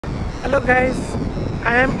Hello guys,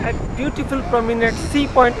 I am at beautiful promenade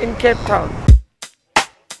Seapoint in Cape Town.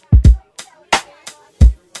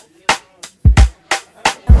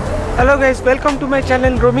 Hello guys, welcome to my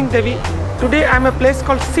channel Roaming Devi. Today I am at a place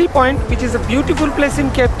called Seapoint, which is a beautiful place in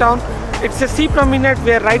Cape Town. It's a sea promenade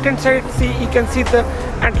where right hand side you can see the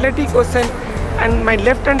Atlantic Ocean, and my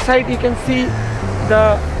left hand side you can see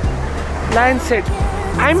the Lion's Head.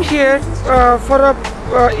 I'm here for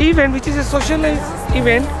a event which is a socialized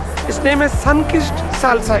event. Its name is Sun-Kissed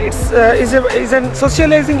Salsa. It's a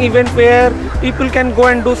socializing event where people can go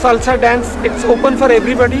and do salsa dance. It's open for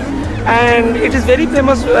everybody and it is very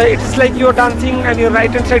famous. It's like you're dancing and your right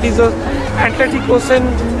hand side is the Atlantic Ocean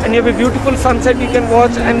and you have a beautiful sunset you can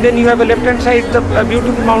watch, and then you have a left hand side the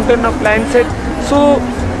beautiful mountain of Lion's Head. So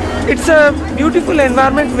it's a beautiful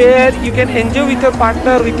environment where you can enjoy with your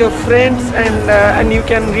partner, with your friends, and you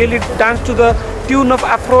can really dance to the tune of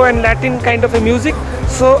Afro and Latin kind of a music.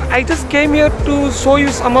 So I just came here to show you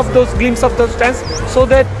some of those glimpses of those dance so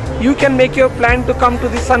that you can make your plan to come to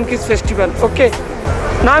the Sun-Kissed Festival. Okay.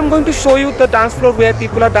 Now I'm going to show you the dance floor where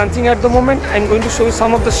people are dancing at the moment. I'm going to show you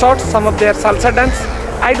some of the shots, some of their salsa dance.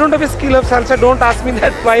 I don't have a skill of salsa. Don't ask me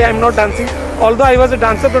that why I'm not dancing. Although I was a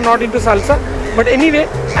dancer but not into salsa. But anyway,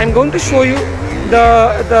 I'm going to show you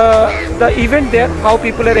the event there, how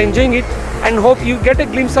people are enjoying it, and hope you get a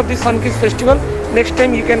glimpse of the Sun-Kissed Festival. Next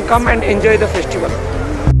time you can come and enjoy the festival.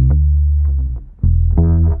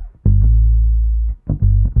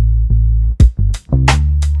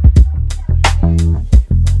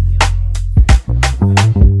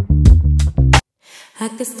 I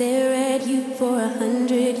could stare at you for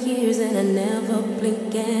 100 years and I never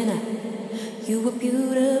blink an eye. You were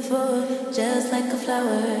beautiful, just like a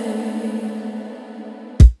flower.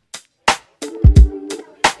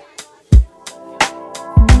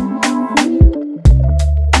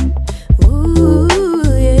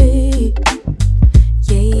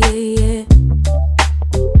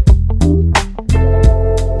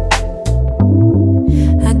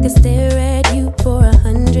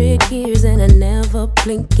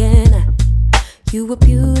 Blink and eye. You were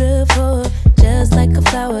beautiful, just like a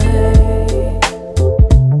flower.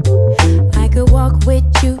 I could walk with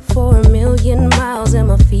you for 1,000,000 miles and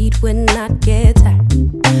my feet would not get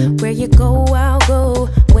tired. Where you go, I'll go,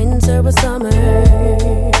 winter or summer.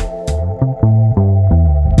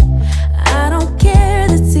 I don't care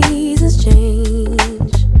the seasons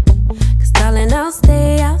change, 'cause darling, I'll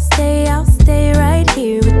stay right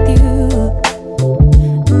here with you.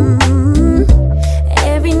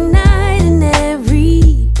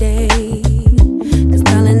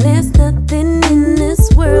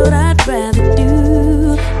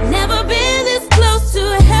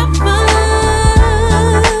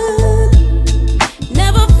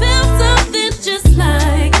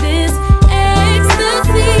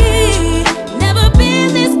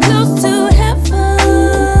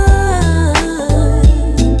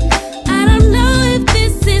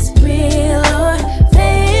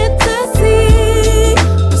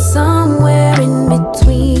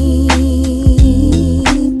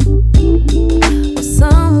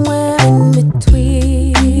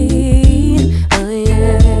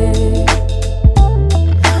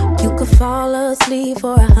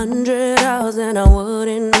 For 100 hours and I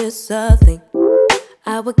wouldn't miss a thing.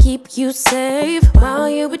 I would keep you safe while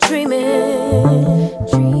you were dreaming.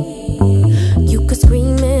 You could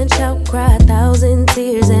scream and shout, cry 1,000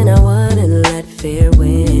 tears, and I wouldn't let fear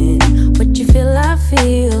win. What you feel, I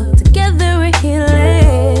feel. Together we're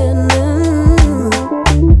healing.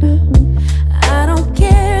 I don't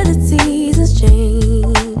care the seasons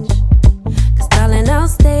change, 'cause darling, I'll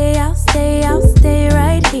stay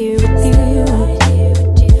right here with you.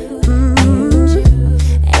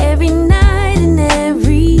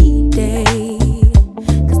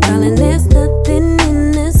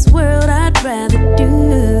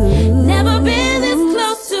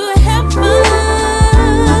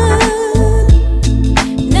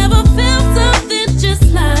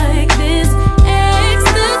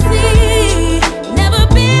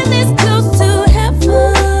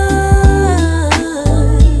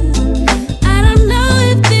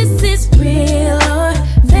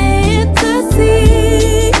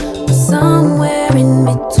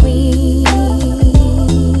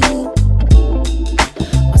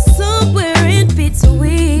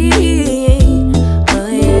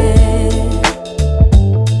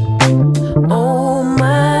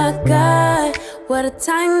 What a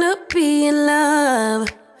time to be in love.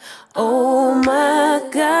 Oh my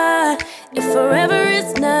God, if forever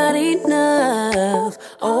is not enough.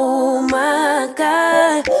 Oh my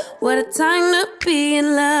God, what a time to be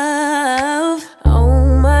in love. Oh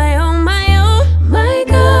my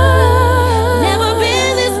God.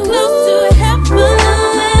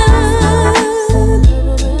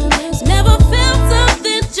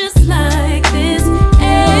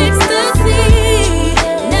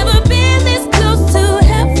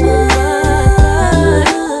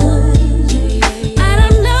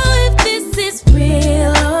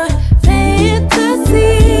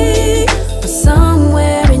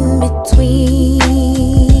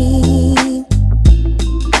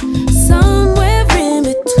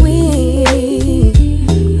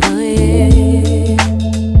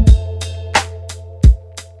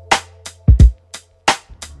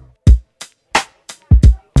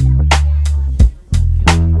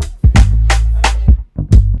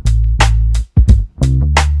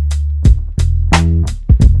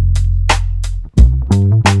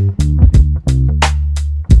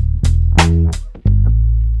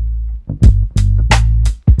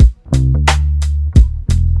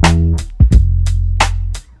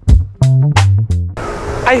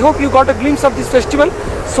 I hope you got a glimpse of this festival.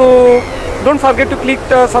 So don't forget to click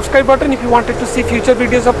the subscribe button if you wanted to see future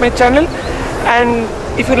videos of my channel. And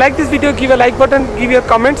if you like this video, give a like button, give your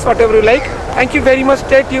comments, whatever you like. Thank you very much.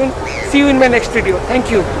 Stay tuned. See you in my next video.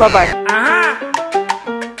 Thank you. Bye bye.